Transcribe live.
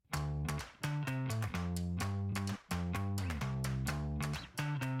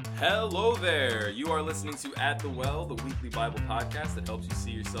Hello there! You are listening to At the Well, the weekly Bible podcast that helps you see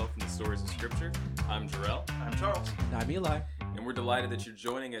yourself in the stories of Scripture. I'm Jarrell. I'm Charles. And I'm Eli. And we're delighted that you're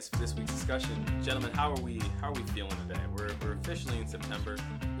joining us for this week's discussion. Gentlemen, how are we feeling today? We're officially in September.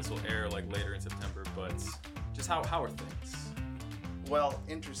 This will air later in September, but just how are things? Well,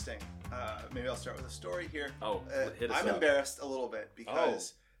 interesting. Maybe I'll start with a story here. Hit us I'm up. embarrassed a little bit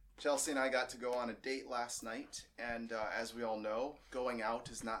because Chelsea and I got to go on a date last night, and as we all know, going out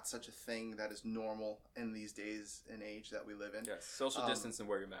is not such a thing that is normal in these days and age that we live in. Yes, social distance and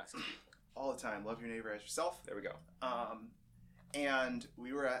wear your mask. All the time. Love your neighbor as yourself. There we go. And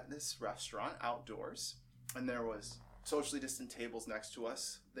we were at this restaurant outdoors, and there was socially distant tables next to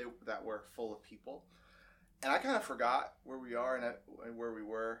us that were full of people. And I kind of forgot where we are and where we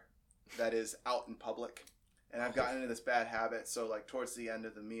were, that is, out in public. And I've gotten into this bad habit, so towards the end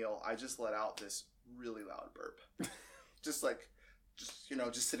of the meal, I just let out this really loud burp. just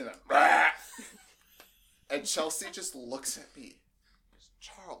sitting there. And Chelsea just looks at me.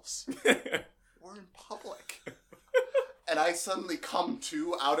 Charles, we're in public. And I suddenly come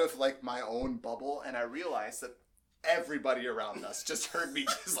to out of my own bubble, and I realize that everybody around us just heard me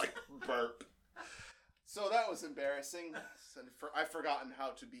just burp. So that was embarrassing. I've forgotten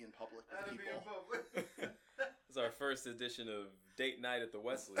how to be in public with people. This is our first edition of Date Night at the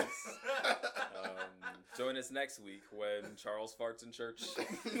Wesleys. Join us next week when Charles farts in church.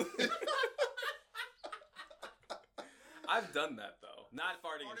 I've done that though, not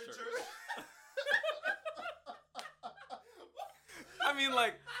farting in church. I mean,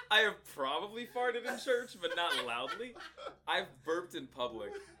 I have probably farted in church, but not loudly. I've burped in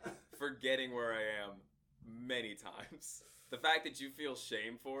public, forgetting where I am many times. The fact that you feel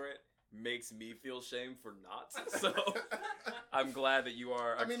shame for it makes me feel shame for not. So I'm glad that you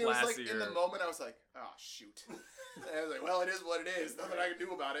are it was in the moment I was like, oh, shoot. And I was like, well, it is what it is. Nothing I can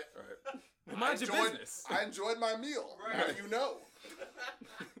do about it. Right. Mind your business. I enjoyed my meal. Right. Now you know.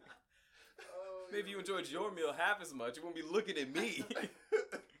 Maybe you enjoyed your meal half as much. You won't be looking at me.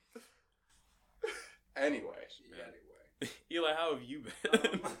 Anyway. Eli, how have you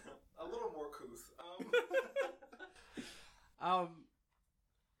been? A little more couth.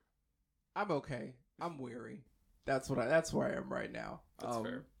 I'm okay. I'm weary. That's where I am right now. That's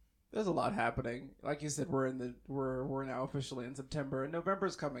fair. There's a lot happening. Like you said, we're now officially in September, and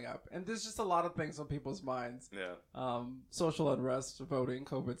November's coming up, and there's just a lot of things on people's minds. Yeah. Social unrest, voting,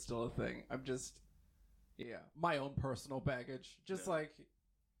 COVID's still a thing. My own personal baggage.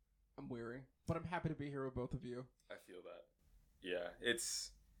 I'm weary, but I'm happy to be here with both of you. I feel that.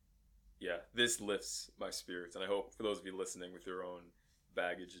 Yeah, this lifts my spirits, and I hope for those of you listening with your own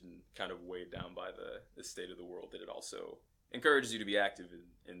baggage and kind of weighed down by the state of the world, that it also encourages you to be active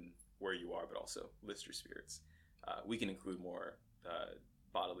in where you are, but also lifts your spirits. We can include more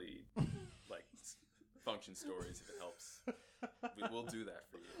bodily function stories if it helps. We'll do that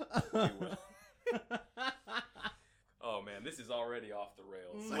for you. We will. Oh man, this is already off the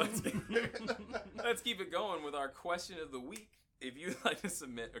rails. Let's keep it going with our question of the week. If you'd like to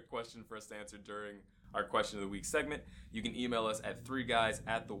submit a question for us to answer during our question of the week segment, you can email us at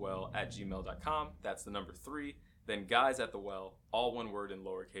 3guysatthewell@gmail.com. That's the number 3. Then guysatthewell, all one word in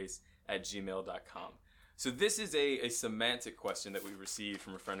lowercase, @gmail.com. So this is a semantic question that we received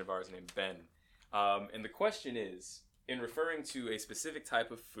from a friend of ours named Ben. And the question is, in referring to a specific type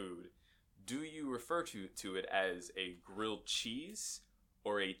of food, do you refer to it as a grilled cheese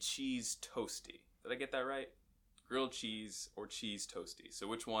or a cheese toasty? Did I get that right? Grilled cheese or cheese toasty. So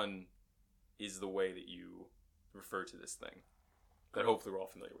which one is the way that you refer to this thing that hopefully we're all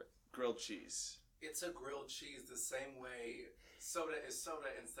familiar with? Grilled cheese. It's a grilled cheese the same way soda is soda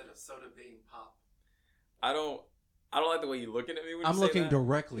instead of soda being pop. I don't like the way you're looking at me when I'm you say looking that.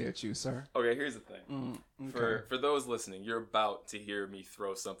 directly at you, sir. Okay, here's the thing. Okay. For those listening, you're about to hear me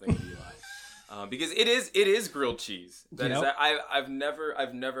throw something at Eli. Because it is grilled cheese. That is, I've never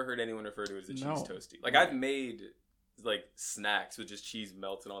heard anyone refer to it as a cheese toasty. I've made snacks with just cheese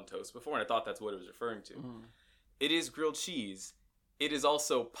melted on toast before, and I thought that's what it was referring to. It is grilled cheese. It is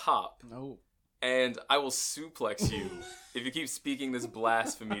also pop. No. And I will suplex you if you keep speaking this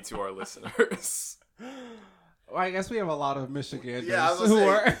blasphemy to our listeners. Well, I guess we have a lot of Michiganders. Yeah, I was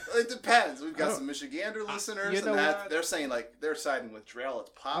saying, it depends. We've got some Michigander listeners, you know and they're saying they're siding with Jarrell.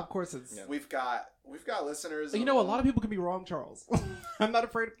 It's pop. Of course, it's. Yeah. We've got listeners. You know, a lot of people can be wrong, Charles. I'm not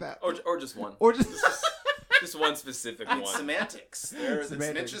afraid of that. Or just one. Or just just one specific one. Semantics. It's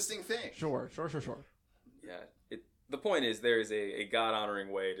an interesting thing. Sure. Yeah. The point is, there is a God-honoring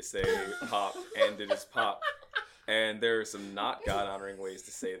way to say pop, and it is pop. And there are some not God-honoring ways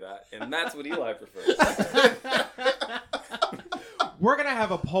to say that. And that's what Eli prefers. We're gonna have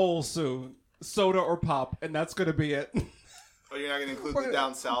a poll soon, soda or pop, and that's gonna be it. Oh, you're not going to include the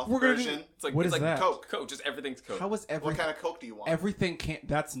down south we're gonna version? It's like, What it's is like that? Coke. Just everything's Coke. How is What kind of Coke do you want? everything can't?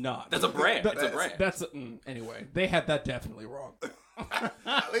 That's not. That's a brand. It's a brand. That's anyway. They had that definitely wrong.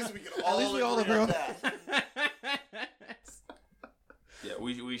 At least we can all agree on that. Yeah,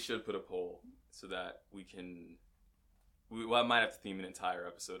 we should put a poll so that we can. I might have to theme an entire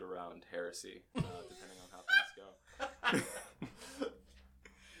episode around heresy, depending on how things go.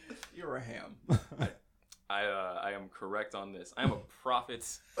 You're a ham. I am correct on this. I am a prophet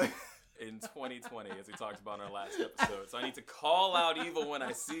in 2020, as we talked about in our last episode. So I need to call out evil when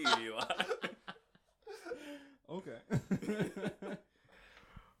I see it, Eli. Okay.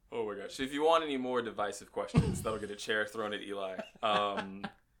 Oh my gosh. If you want any more divisive questions, that'll get a chair thrown at Eli.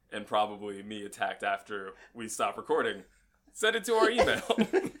 And probably me attacked after we stop recording. Send it to our email.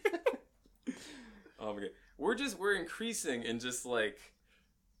 Oh my god. We're increasing in just like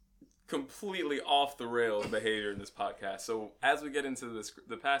completely off the rails behavior in this podcast. So as we get into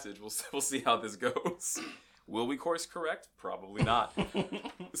the passage, we'll see how this goes. Will we course correct? Probably not.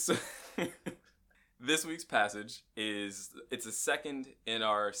 So this week's passage it's a second in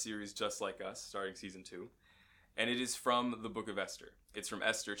our series Just Like Us, starting season 2, and it is from the book of Esther. It's from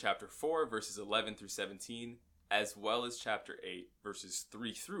Esther chapter 4 verses 11 through 17, as well as chapter 8 verses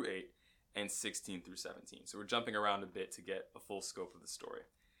 3 through 8 and 16 through 17. So we're jumping around a bit to get a full scope of the story.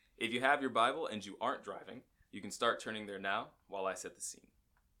 If you have your Bible and you aren't driving, you can start turning there now while I set the scene.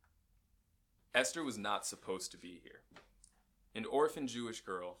 Esther was not supposed to be here. An orphan Jewish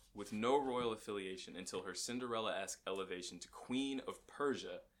girl with no royal affiliation until her Cinderella-esque elevation to Queen of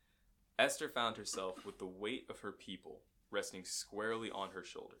Persia, Esther found herself with the weight of her people resting squarely on her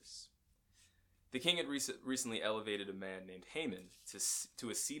shoulders. The king had recently elevated a man named Haman to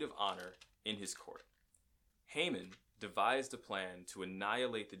a seat of honor in his court. Haman devised a plan to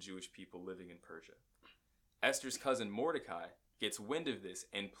annihilate the Jewish people living in Persia. Esther's cousin Mordecai gets wind of this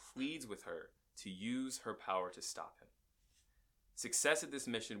and pleads with her to use her power to stop him. Success at this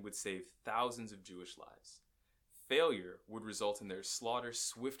mission would save thousands of Jewish lives. Failure would result in their slaughter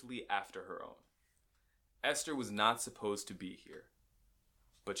swiftly after her own. Esther was not supposed to be here,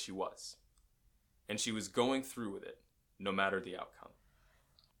 but she was. And she was going through with it, no matter the outcome.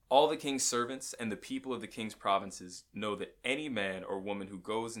 All the king's servants and the people of the king's provinces know that any man or woman who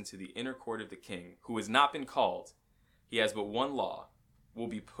goes into the inner court of the king, who has not been called, he has but one law, will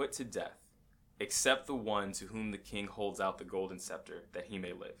be put to death, except the one to whom the king holds out the golden scepter, that he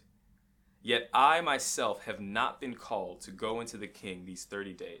may live. Yet I myself have not been called to go into the king these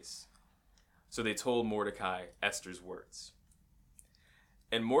 30 days. So they told Mordecai Esther's words.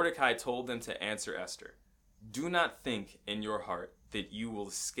 And Mordecai told them to answer Esther, "Do not think in your heart that you will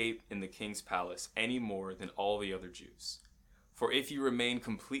escape in the king's palace any more than all the other Jews. For if you remain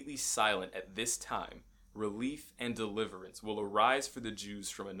completely silent at this time, relief and deliverance will arise for the Jews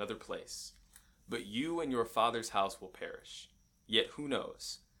from another place. But you and your father's house will perish. Yet who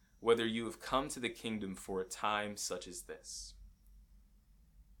knows whether you have come to the kingdom for a time such as this?"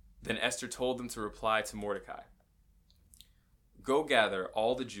 Then Esther told them to reply to Mordecai, "Go gather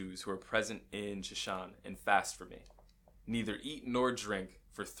all the Jews who are present in Shushan and fast for me. Neither eat nor drink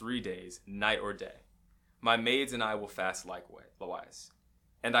for 3 days, night or day. My maids and I will fast likewise.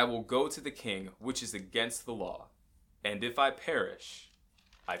 And I will go to the king, which is against the law. And if I perish,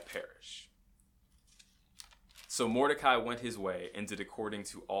 I perish." So Mordecai went his way and did according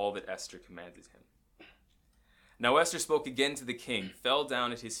to all that Esther commanded him. Now Esther spoke again to the king, fell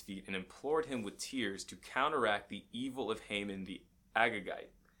down at his feet, and implored him with tears to counteract the evil of Haman the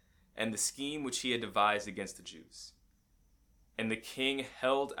Agagite, and the scheme which he had devised against the Jews. And the king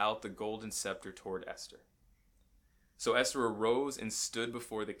held out the golden scepter toward Esther. So Esther arose and stood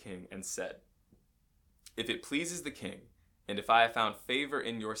before the king and said, "If it pleases the king, and if I have found favor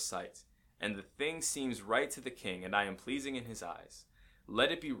in your sight, and the thing seems right to the king, and I am pleasing in his eyes,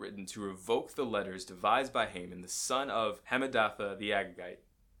 let it be written to revoke the letters devised by Haman, the son of Hammedatha the Agagite,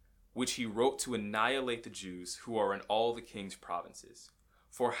 which he wrote to annihilate the Jews who are in all the king's provinces.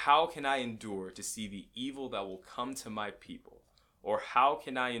 For how can I endure to see the evil that will come to my people? Or how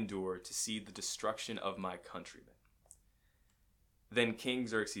can I endure to see the destruction of my countrymen?" Then King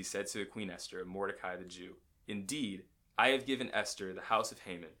Xerxes said to Queen Esther and Mordecai the Jew, "Indeed, I have given Esther the house of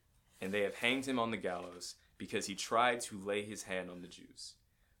Haman, and they have hanged him on the gallows, because he tried to lay his hand on the Jews.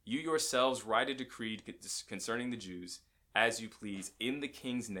 You yourselves write a decree concerning the Jews, as you please, in the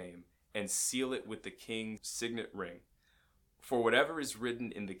king's name, and seal it with the king's signet ring. For whatever is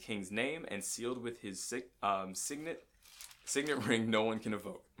written in the king's name and sealed with his signet ring, no one can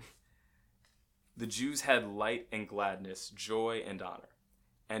evoke." The Jews had light and gladness, joy and honor.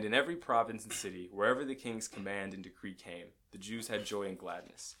 And in every province and city, wherever the king's command and decree came, the Jews had joy and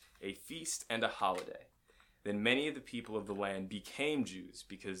gladness, a feast and a holiday. Then many of the people of the land became Jews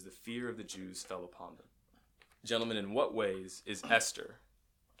because the fear of the Jews fell upon them. Gentlemen, in what ways is Esther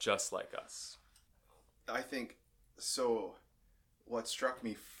just like us? I think so. What struck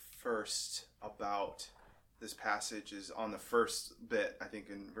me first about this passage is on the first bit, I think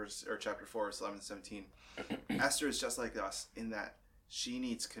in chapter 4, verse 11 and 17. Esther is just like us in that she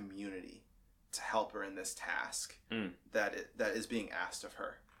needs community to help her in this task that is being asked of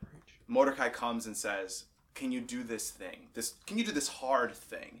her. Mordecai comes and says, "Can you do this thing? Can you do this hard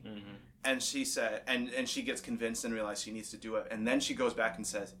thing?" Mm-hmm. And she said, and she gets convinced and realizes she needs to do it. And then she goes back and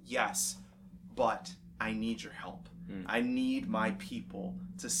says, "Yes, but I need your help. I need my people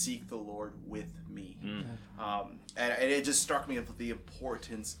to seek the Lord with me." And it just struck me of the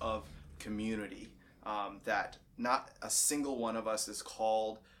importance of community, that not a single one of us is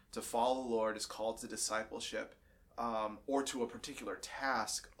called to follow the Lord, is called to discipleship, or to a particular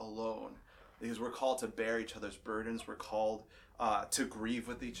task alone, because we're called to bear each other's burdens. We're called to grieve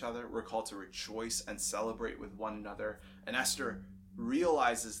with each other. We're called to rejoice and celebrate with one another. And Esther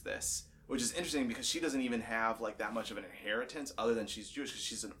realizes this, which is interesting because she doesn't even have like that much of an inheritance other than she's Jewish, because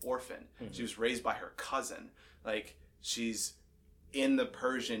she's an orphan. Mm-hmm. She was raised by her cousin. Like, she's in the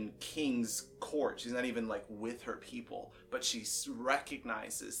Persian king's court. She's not even like with her people, but she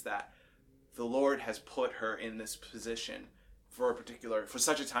recognizes that the Lord has put her in this position for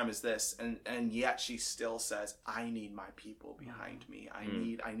such a time as this, and yet she still says, "I need my people behind me. I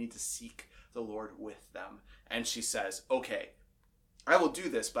need to seek the Lord with them." And she says, "Okay, I will do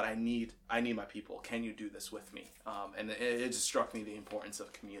this, but I need my people. Can you do this with me?" And it just struck me the importance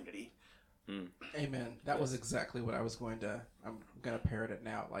of community. Amen. That was exactly what I'm going to parrot it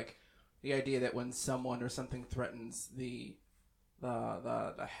now. Like, the idea that when someone or something threatens the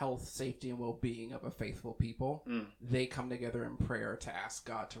health, safety, and well-being of a faithful people, they come together in prayer to ask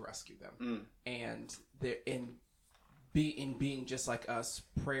God to rescue them. And in being just like us,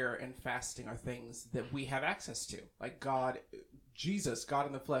 prayer and fasting are things that we have access to. Like Jesus, God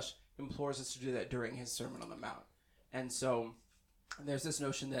in the flesh, implores us to do that during his Sermon on the Mount. And so there's this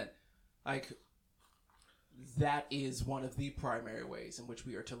notion that, like, that is one of the primary ways in which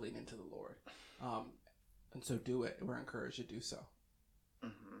we are to lean into the Lord. And so do it. We're encouraged to do so.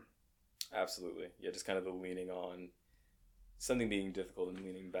 Mm-hmm. Absolutely. Yeah, just kind of the leaning on something being difficult and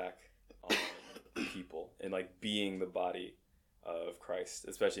leaning back on people and like being the body of Christ,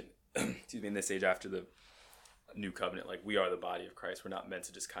 especially in this age after the new covenant. Like, we are the body of Christ. We're not meant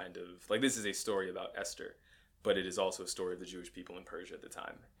to just kind of like, this is a story about Esther, but it is also a story of the Jewish people in Persia at the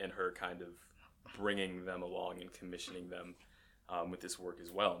time and her kind of bringing them along and commissioning them with this work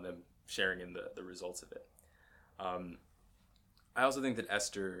as well, and them sharing in the results of it. I also think that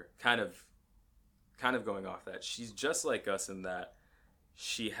Esther, kind of going off that, she's just like us in that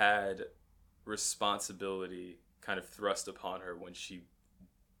she had responsibility kind of thrust upon her when she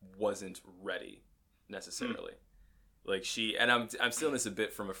wasn't ready necessarily. Like, and I'm stealing this a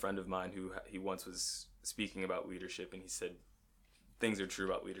bit from a friend of mine who he once was speaking about leadership, and he said things are true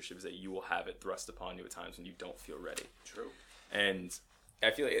about leadership is that you will have it thrust upon you at times when you don't feel ready. True. And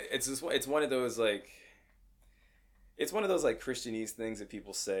I feel like it's one of those like Christianese things that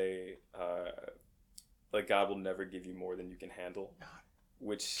people say, like, God will never give you more than you can handle. Not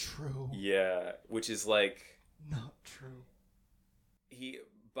which true. Yeah, which is like not true. He,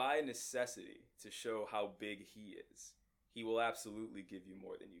 by necessity, to show how big he is, he will absolutely give you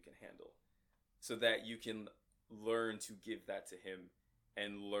more than you can handle, so that you can learn to give that to him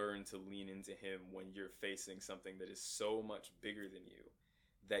and learn to lean into him when you're facing something that is so much bigger than you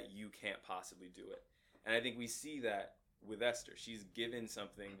that you can't possibly do it. And I think we see that with Esther. She's given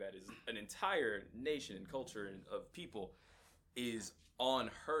something that is an entire nation and culture of people is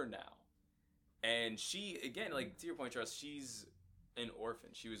on her now. And she, again, like, to your point, Charles, she's an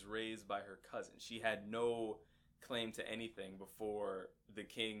orphan. She was raised by her cousin. She had no claim to anything before the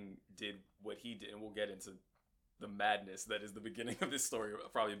king did what he did. And we'll get into the madness that is the beginning of this story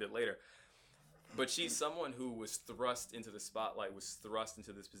probably a bit later. But she's someone who was thrust into the spotlight, was thrust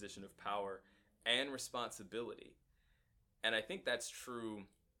into this position of power and responsibility. And I think that's true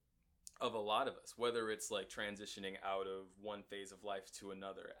of a lot of us, whether it's like transitioning out of one phase of life to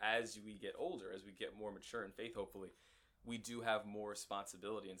another. As we get older, as we get more mature in faith, hopefully, we do have more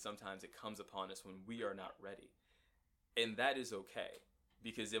responsibility. And sometimes it comes upon us when we are not ready. And that is okay,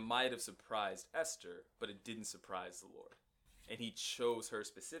 because it might have surprised Esther, but it didn't surprise the Lord. And he chose her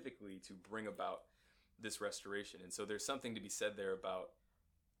specifically to bring about this restoration. And so there's something to be said there about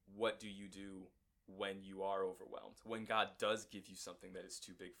what do you do when you are overwhelmed, when God does give you something that is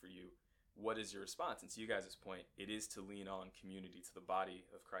too big for you, what is your response? And to you guys' point, it is to lean on community, to the body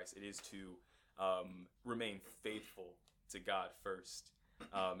of Christ. It is to remain faithful to God first,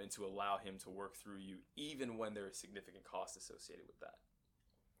 and to allow him to work through you, even when there is significant cost associated with that.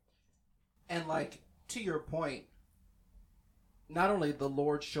 And like, to your point, not only the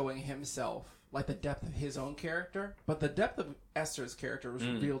Lord showing himself, like the depth of his own character, but the depth of Esther's character was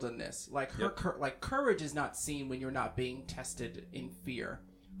revealed in this. Like her, courage is not seen when you're not being tested in fear.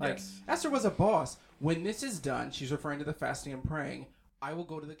 Like, Esther was a boss. When this is done, she's referring to the fasting and praying. I will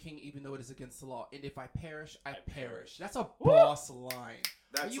go to the king even though it is against the law, and if I perish, I perish. That's a boss line.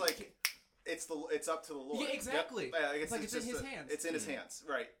 That's like, it's up to the Lord. Yeah, exactly. Yep. It's like it's in his hands. It's in his hands,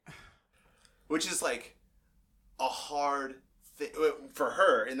 right? Which is like a hard thing for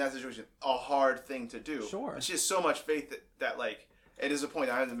her in that situation. A hard thing to do. Sure. But she has so much faith that like, it is a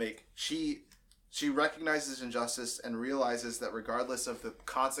point I have to make. She recognizes injustice and realizes that regardless of the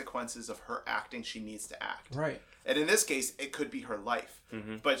consequences of her acting, she needs to act. Right. And in this case, it could be her life.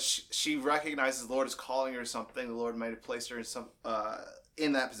 Mm-hmm. But she recognizes the Lord is calling her something. The Lord might have placed her in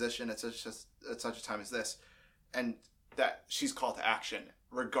in that position at such a time as this. And that she's called to action,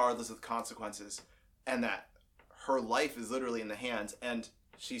 regardless of the consequences. And that her life is literally in the hands. And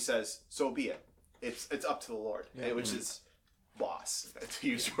she says, so be it. It's up to the Lord, which is... boss, to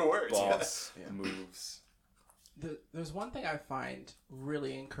use your words. Boss moves. There's one thing I find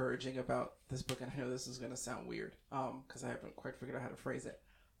really encouraging about this book, and I know this is going to sound weird, because I haven't quite figured out how to phrase it.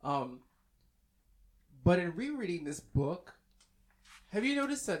 But in rereading this book, have you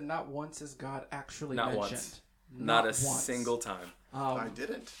noticed that not once is God actually mentioned? Once. Not a single time. I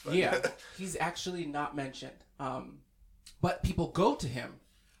didn't. But. Yeah, he's actually not mentioned. But people go to him,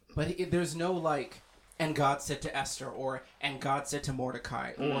 but there's no like... And God said to Esther, or and God said to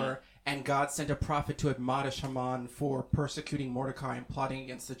Mordecai, or and God sent a prophet to admonish Haman for persecuting Mordecai and plotting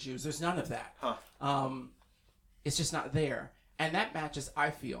against the Jews. There's none of that. It's just not there, and that matches, I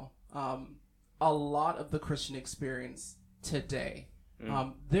feel, a lot of the Christian experience today.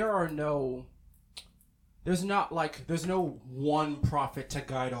 There's no one prophet to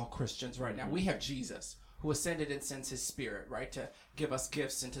guide all Christians right now. We have Jesus, who ascended and sends his spirit, right, to give us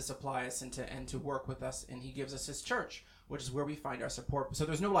gifts and to supply us and to work with us. And he gives us his church, which is where we find our support. So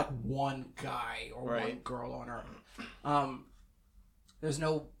there's no like one guy or one girl on earth. There's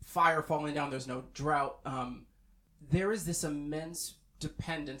no fire falling down. There's no drought. There is this immense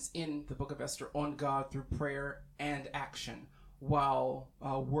dependence in the book of Esther on God through prayer and action while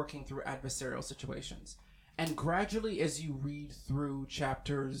working through adversarial situations. And gradually, as you read through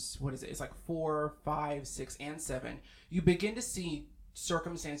chapters, it's like 4, 5, 6, and 7, you begin to see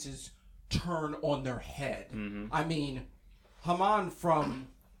circumstances turn on their head. Mm-hmm. I mean, Haman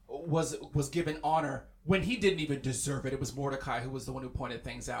was given honor when he didn't even deserve it. It was Mordecai who was the one who pointed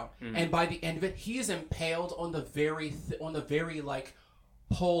things out. Mm-hmm. And by the end of it, he is impaled on the very like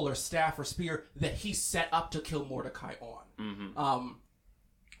pole or staff or spear that he set up to kill Mordecai on. Mm-hmm.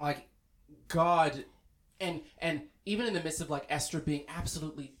 Like God. And even in the midst of like Esther being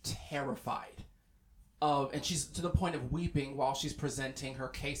absolutely terrified and she's to the point of weeping while she's presenting her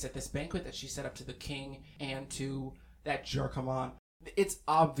case at this banquet that she set up to the king and to that jerk Haman. It's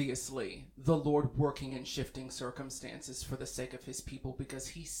obviously the Lord working and shifting circumstances for the sake of his people, because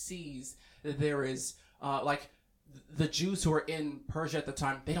he sees that there is like the Jews who are in Persia at the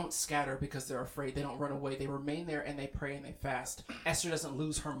time, they don't scatter because they're afraid. They don't run away. They remain there and they pray and they fast. Esther doesn't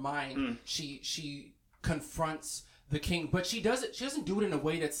lose her mind. She confronts the king, but she doesn't do it in a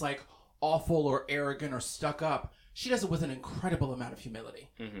way that's like awful or arrogant or stuck up. She does it with an incredible amount of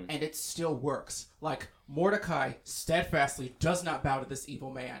humility, and it still works. Like Mordecai steadfastly does not bow to this evil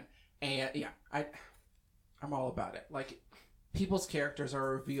man, and I'm all about it. Like, people's characters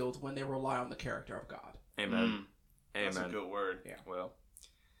are revealed when they rely on the character of God. Amen. That's a good word. Yeah. Well,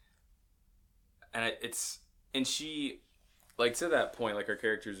 and she. Like, to that point, like, her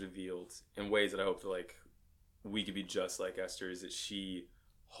character is revealed in ways that I hope that, like, we could be just like Esther, is that she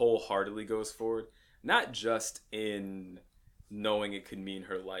wholeheartedly goes forward. Not just in knowing it could mean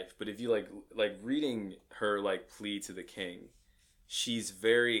her life, but if you, like reading her, like, plea to the king, she's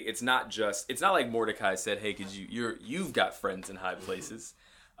very... It's not like Mordecai said, hey, could you've got friends in high places.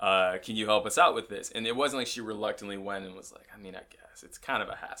 Can you help us out with this? And it wasn't like she reluctantly went and was like, I mean, I guess. It's kind of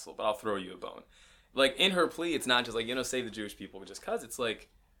a hassle, but I'll throw you a bone. Like, in her plea, it's not just like, save the Jewish people, just because it's like,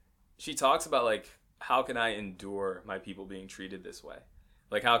 she talks about, like, how can I endure my people being treated this way?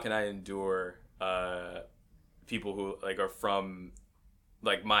 Like, how can I endure people who, like, are from,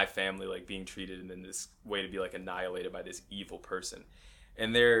 like, my family, like, being treated in this way to be, like, annihilated by this evil person?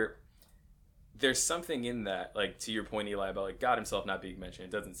 And there's something in that, like, to your point, Eli, about, like, God himself not being mentioned.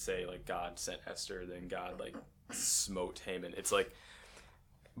 It doesn't say, like, God sent Esther, then God, like, smote Haman. It's like,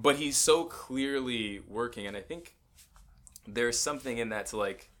 but he's so clearly working, and I think there's something in that to,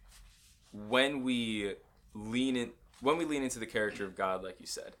 like, when we lean into the character of God, like you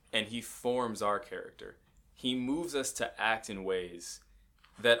said, and he forms our character, he moves us to act in ways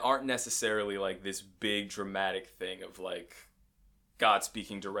that aren't necessarily, like, this big dramatic thing of, like, God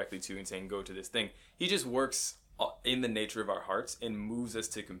speaking directly to you and saying, go to this thing. He just works in the nature of our hearts and moves us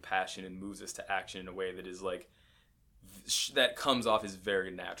to compassion and moves us to action in a way that is, like, that comes off as very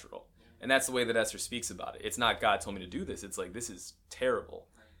natural. And that's the way that Esther speaks about it. It's not God told me to do this. It's like, this is terrible.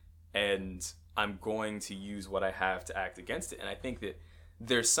 And I'm going to use what I have to act against it. And I think that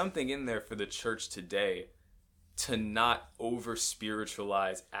there's something in there for the church today to not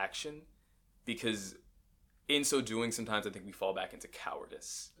over-spiritualize action, because in so doing, sometimes I think we fall back into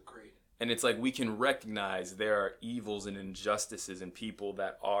cowardice. Agreed. And it's like, we can recognize there are evils and injustices in people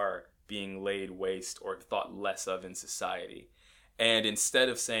that are being laid waste or thought less of in society. And instead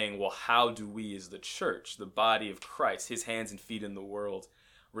of saying, well, how do we as the church, the body of Christ, his hands and feet in the world,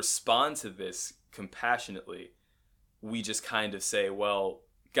 respond to this compassionately, we just kind of say, well,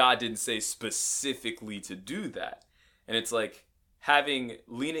 God didn't say specifically to do that. And it's like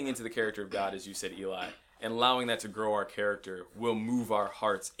leaning into the character of God, as you said, Eli, and allowing that to grow our character will move our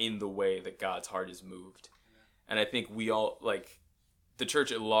hearts in the way that God's heart is moved. And I think we all, like, the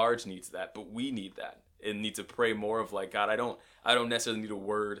church at large needs that, but we need that and need to pray more of, like, God, I don't necessarily need a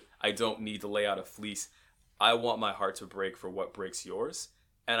word. I don't need to lay out a fleece. I want my heart to break for what breaks yours.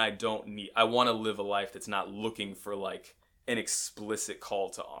 And I want to live a life that's not looking for, like, an explicit call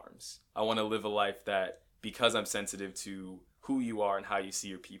to arms. I want to live a life that, because I'm sensitive to who you are and how you see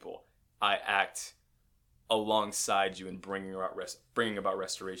your people, I act alongside you in bringing about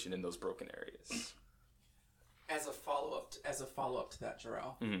restoration in those broken areas. As a follow up to that,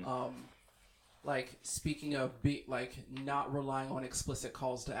 Jarrell, Mm-hmm. like, speaking of not relying on explicit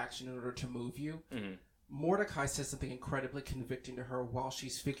calls to action in order to move you, Mm-hmm. Mordecai says something incredibly convicting to her while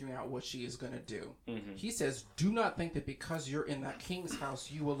she's figuring out what she is going to do. Mm-hmm. He says, "Do not think that because you're in that king's house,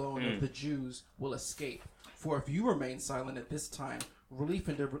 you alone of the Jews will escape. For if you remain silent at this time, relief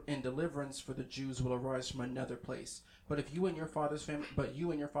and deliverance for the Jews will arise from another place. But you and your father's family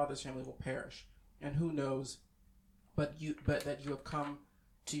will perish. And who knows, but that you have come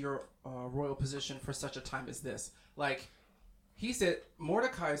to your royal position for such a time as this." Like, he said,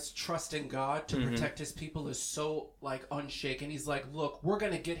 Mordecai's trust in God to protect his people is so, like, unshaken. He's like, look, we're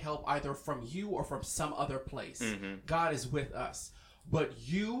going to get help either from you or from some other place. God is with us. But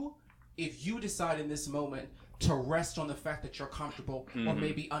if you decide in this moment to rest on the fact that you're comfortable or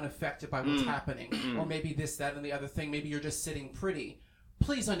maybe unaffected by what's happening, or maybe this, that, and the other thing, maybe you're just sitting pretty,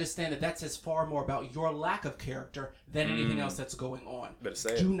 please understand that says far more about your lack of character than anything else that's going on.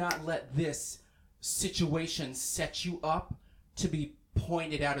 Do not let this situation set you up to be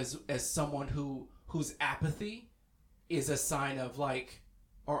pointed out as someone whose apathy is a sign of, like,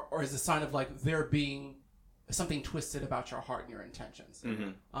 or is a sign of, like, there being something twisted about your heart and your intentions.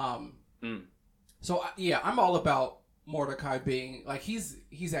 So yeah, I'm all about Mordecai being, like,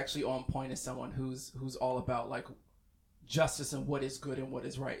 he's actually on point as someone who's all about, like, justice and what is good and what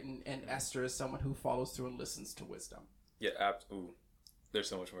is right, and Esther is someone who follows through and listens to wisdom. Yeah, there's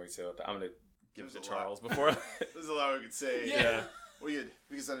so much more to say about that. I'm gonna give it to Charles before. There's a lot we could say. Yeah. We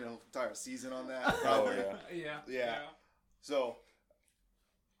could spend an entire season on that. Oh yeah. So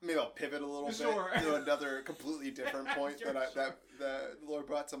maybe I'll pivot a little bit to another completely different point that the Lord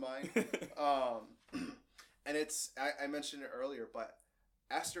brought to mind. And it's, I mentioned it earlier, but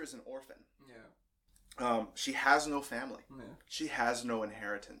Esther is an orphan. Yeah. She has no family. Yeah. She has no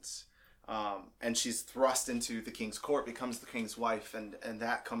inheritance. And she's thrust into the king's court, becomes the king's wife, and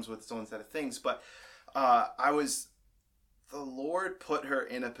that comes with its own set of things. But the Lord put her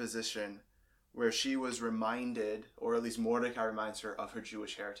in a position where she was reminded, or at least Mordecai reminds her, of her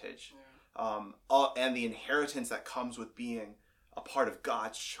Jewish heritage. Yeah. And the inheritance that comes with being a part of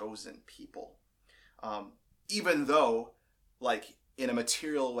God's chosen people. Even though, like, in a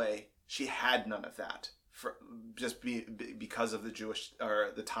material way, she had none of that. Because of the Jewish,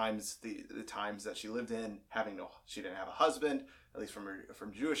 or the times that she lived in, she didn't have a husband, at least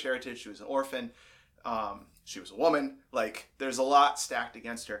from Jewish heritage. She was an orphan. She was a woman. Like, there's a lot stacked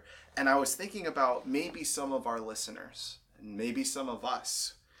against her. And I was thinking about maybe some of our listeners, and maybe some of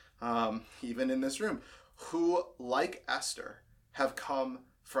us, even in this room, who, like Esther, have come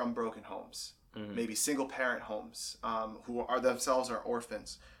from broken homes, maybe single parent homes, who are themselves are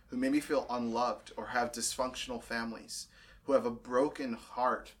orphans, who maybe feel unloved or have dysfunctional families, who have a broken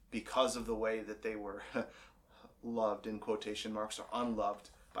heart because of the way that they were loved, in quotation marks, or unloved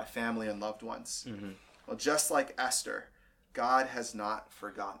by family and loved ones. Well, just like Esther, God has not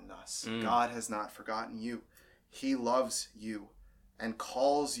forgotten us. God has not forgotten you. He loves you and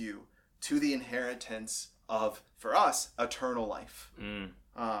calls you to the inheritance of, for us, eternal life.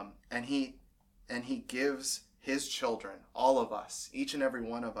 And he gives his children, all of us, each and every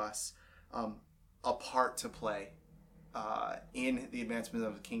one of us, a part to play in the advancement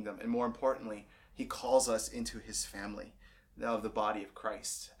of the kingdom. And more importantly, he calls us into his family of the body of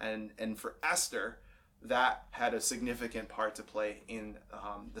Christ. And for Esther, that had a significant part to play in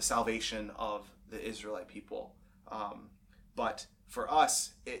the salvation of the Israelite people. But for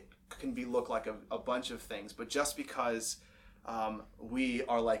us, it can look like a bunch of things. But just because we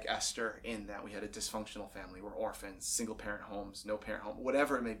are like Esther in that we had a dysfunctional family, we're orphans, single parent homes, no parent home,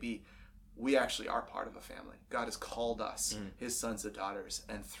 whatever it may be, we actually are part of a family. God has called us his sons and daughters,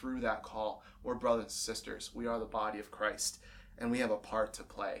 and through that call, we're brothers and sisters. We are the body of Christ, and we have a part to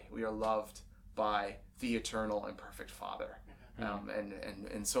play. We are loved by the eternal and perfect Father.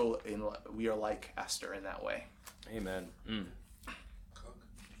 And so we are like Esther in that way. Amen. Cook.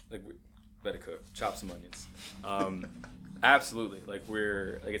 Like, we better cook. Chop some onions. Absolutely. Like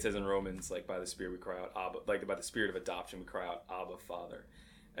it says in Romans, like by the Spirit we cry out Abba. Like by the Spirit of adoption we cry out Abba, Father.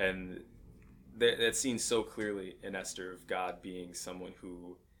 And that's seen so clearly in Esther of God being someone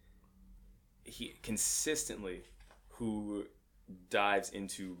who who dives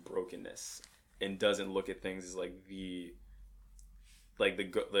into brokenness and doesn't look at things as like the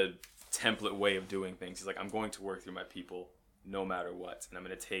template way of doing things. He's like, I'm going to work through my people no matter what, and I'm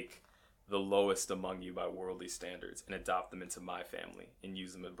going to take the lowest among you by worldly standards and adopt them into my family and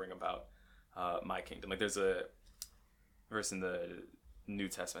use them to bring about my kingdom. Like there's a verse in the New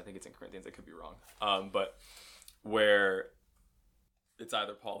Testament, I think it's in Corinthians, I could be wrong, but where it's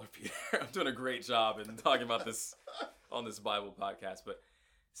either Paul or Peter. I'm doing a great job in talking about this on this Bible podcast, but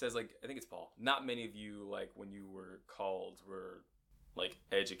it says, like, I think it's Paul, not many of you, like, when you were called, were, like,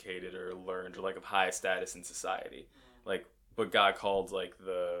 educated or learned or, like, of high status in society. Like, but God called, like,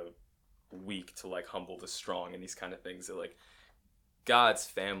 the weak to, like, humble the strong and these kind of things. That, like, God's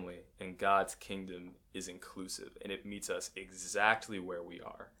family and God's kingdom is inclusive, and it meets us exactly where we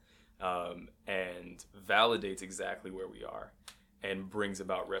are, and validates exactly where we are, and brings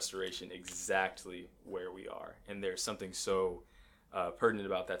about restoration exactly where we are. And there's something so pertinent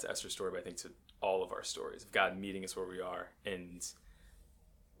about that to Esther's story, but I think to all of our stories, of God meeting us where we are and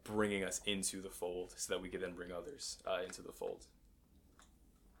bringing us into the fold so that we can then bring others into the fold.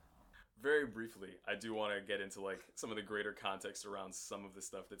 Very briefly, I do want to get into like some of the greater context around some of the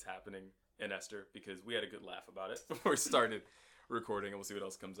stuff that's happening in Esther, because we had a good laugh about it before we started recording, and we'll see what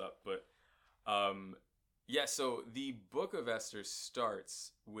else comes up. But yeah, so the book of Esther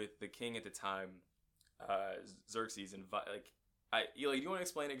starts with the king at the time, Xerxes, and Eli, do you want to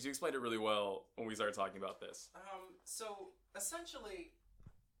explain it? Because you explained it really well when we started talking about this. So essentially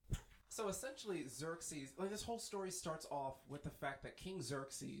Xerxes, like, this whole story starts off with the fact that King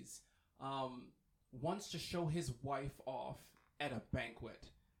Xerxes wants to show his wife off at a banquet,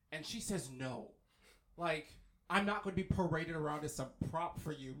 and she says no. Like, I'm not going to be paraded around as some prop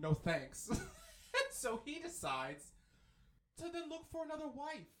for you. No thanks. And so he decides to then look for another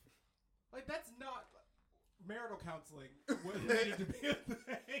wife. Like, that's not marital counseling. Would need to be a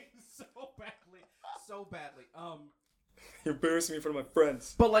thing so badly. You're embarrassing me in front of my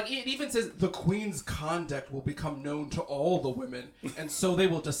friends. But, like, it even says the queen's conduct will become known to all the women, and so they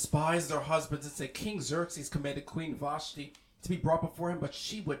will despise their husbands and say, King Xerxes commanded Queen Vashti to be brought before him, but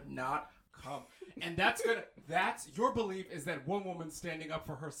she would not come. And that's your belief is that one woman standing up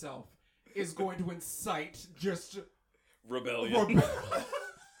for herself is going to incite just rebellion.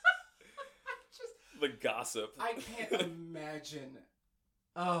 The gossip. I can't imagine.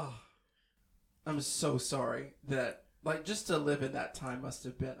 Oh, I'm so sorry that, like, just to live in that time must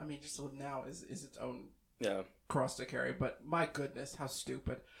have been, I mean, just now is its own cross to carry, but my goodness, how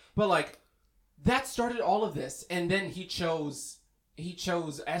stupid. But, like, that started all of this, and then he chose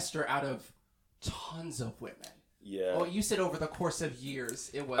Esther out of tons of women. Yeah. Well, you said over the course of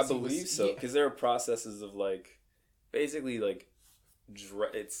years it was. I believe so, because there are processes of, like, basically, like,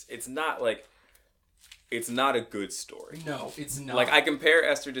 it's not, like, it's not a good story. No, it's not. Like, I compare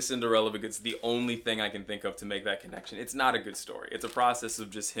Esther to Cinderella because it's the only thing I can think of to make that connection. It's not a good story. It's a process of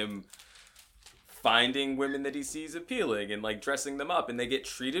just him finding women that he sees appealing and, like, dressing them up, and they get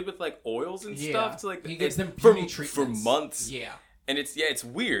treated with, like, oils and stuff to, like, he gives them beauty treatments for months. Yeah, and it's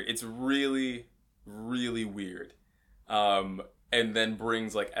weird. It's really, really weird. And then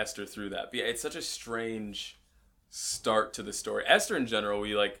brings, like, Esther through that. But yeah, it's such a strange start to the story. Esther in general,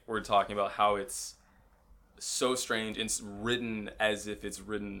 we're talking about how it's so strange and it's written as if it's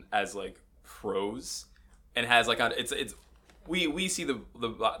written as like prose and has like we see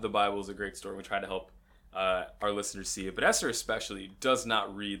the Bible as a great story. We try to help our listeners see it, but Esther especially does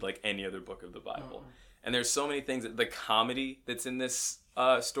not read like any other book of the Bible. And there's so many things the comedy that's in this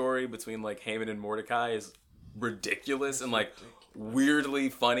story between like Haman and Mordecai is ridiculous and like weirdly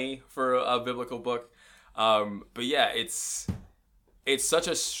funny for a biblical book. But yeah, it's such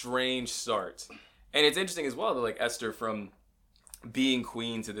a strange start. And it's interesting as well that like Esther, from being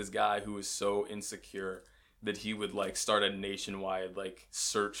queen to this guy who was so insecure that he would like start a nationwide like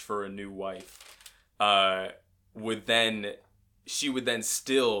search for a new wife, she would then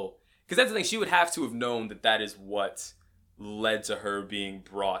still, because that's the thing, she would have to have known that is what led to her being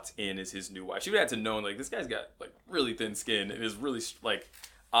brought in as his new wife. She would have to know like this guy's got like really thin skin and is really like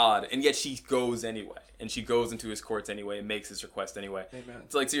odd, and yet she goes anyway, and she goes into his courts anyway and makes his request anyway. Amen.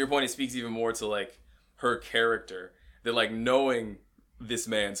 So like to your point, it speaks even more to like her character, that like knowing this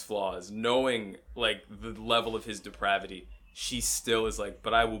man's flaws, knowing like the level of his depravity, she still is like,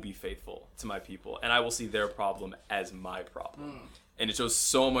 but I will be faithful to my people and I will see their problem as my problem. And it shows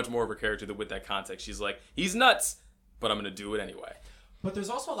so much more of her character that with that context, she's like, he's nuts, but I'm going to do it anyway. But there's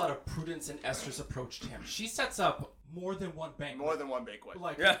also a lot of prudence in Esther's approach to him. She sets up more than one banquet.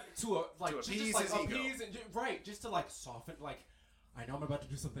 Like, yeah. To appease just his ego. Right, just to like soften, like, I know I'm about to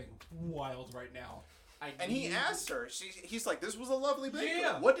do something wild right now. And he asked her, he's like, this was a lovely banquet.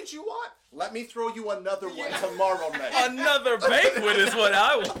 Yeah. What did you want? Let me throw you another one tomorrow night. Another banquet is what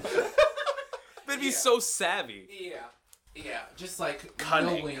I want. But he's so savvy. Yeah, just like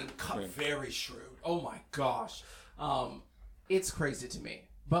Cunning. knowing, very shrewd. Oh my gosh. It's crazy to me.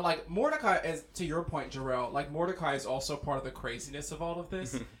 But like Mordecai, as to your point, Jarrell, like Mordecai is also part of the craziness of all of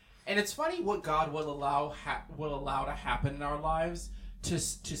this. And it's funny what God will allow to happen in our lives to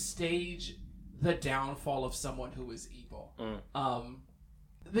stage the downfall of someone who is evil.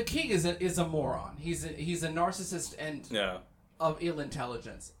 The king is a moron. He's a narcissist and of ill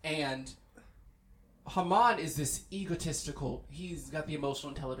intelligence. And Haman is this egotistical. He's got the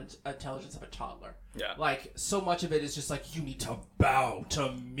emotional intelligence of a toddler. Yeah, like so much of it is just like, you need to bow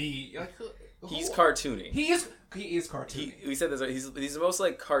to me. Like, he's cartoony. He is cartoony. We said this. He's the most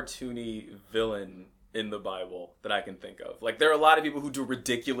like cartoony villain in the Bible that I can think of. Like there are a lot of people who do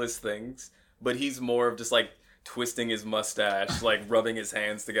ridiculous things, but he's more of just like twisting his mustache, like rubbing his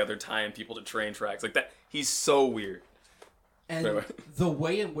hands together, tying people to train tracks like that. He's so weird. And the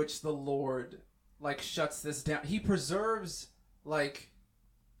way in which the Lord like shuts this down, he preserves, like,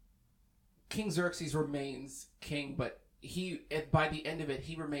 King Xerxes remains king, but by the end of it,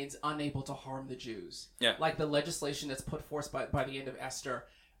 he remains unable to harm the Jews. Yeah. Like the legislation that's put forth by the end of Esther,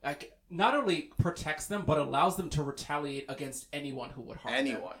 like not only protects them, but allows them to retaliate against anyone who would harm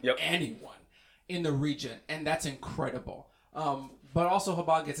them. Anyone in the region. And that's incredible. But also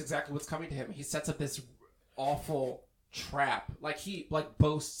Haman gets exactly what's coming to him. He sets up this awful trap. Like he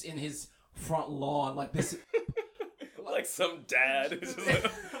boasts in his front lawn like this like some dad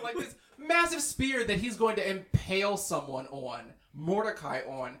like this massive spear that he's going to impale someone on, Mordecai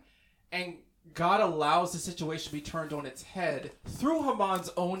on, and God allows the situation to be turned on its head through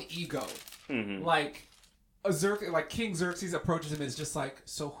Haman's own ego. Like King Xerxes approaches him as just like,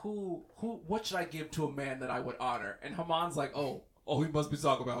 so what should I give to a man that I would honor? And Haman's like, oh, he must be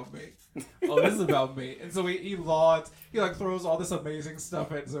talking about me. Oh, this is about me. And so he lauds, he like throws all this amazing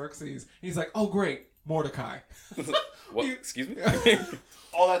stuff at Xerxes. He's like, oh great, Mordecai. What? Excuse me?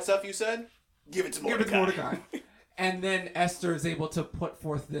 All that stuff you said? Give it to Mordecai. And then Esther is able to put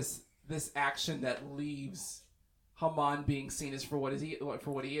forth this action that leaves Haman being seen as for what he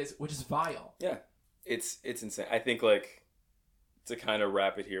is, which is vile. Yeah. It's insane. I think like to kind of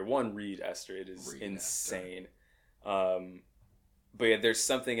wrap it here, read Esther. It is insane. But yeah, there's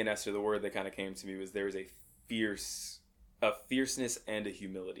something in Esther, the word that kind of came to me was there was a fierceness and a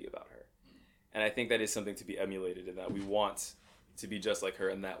humility about her. And I think that is something to be emulated, in that we want to be just like her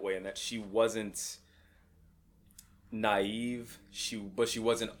in that way, and that she wasn't naive, but she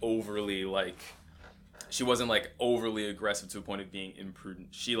wasn't overly overly aggressive to a point of being imprudent.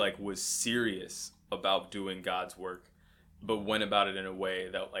 She like was serious about doing God's work, but went about it in a way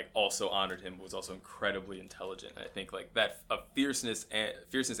that like also honored him, but was also incredibly intelligent. And I think like that fierceness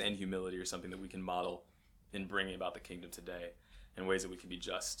and humility are something that we can model in bringing about the kingdom today in ways that we can be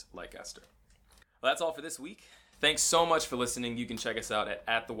just like Esther. Well, that's all for this week. Thanks so much for listening. You can check us out at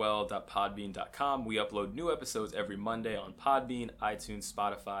atthewell.podbean.com. We upload new episodes every Monday on Podbean, iTunes,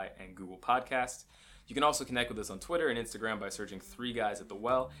 Spotify, and Google Podcasts. You can also connect with us on Twitter and Instagram by searching 3 Guys at the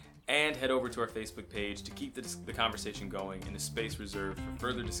Well. And head over to our Facebook page to keep the conversation going in a space reserved for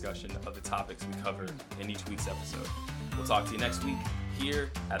further discussion of the topics we cover in each week's episode. We'll talk to you next week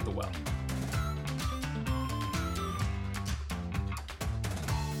here at The Well.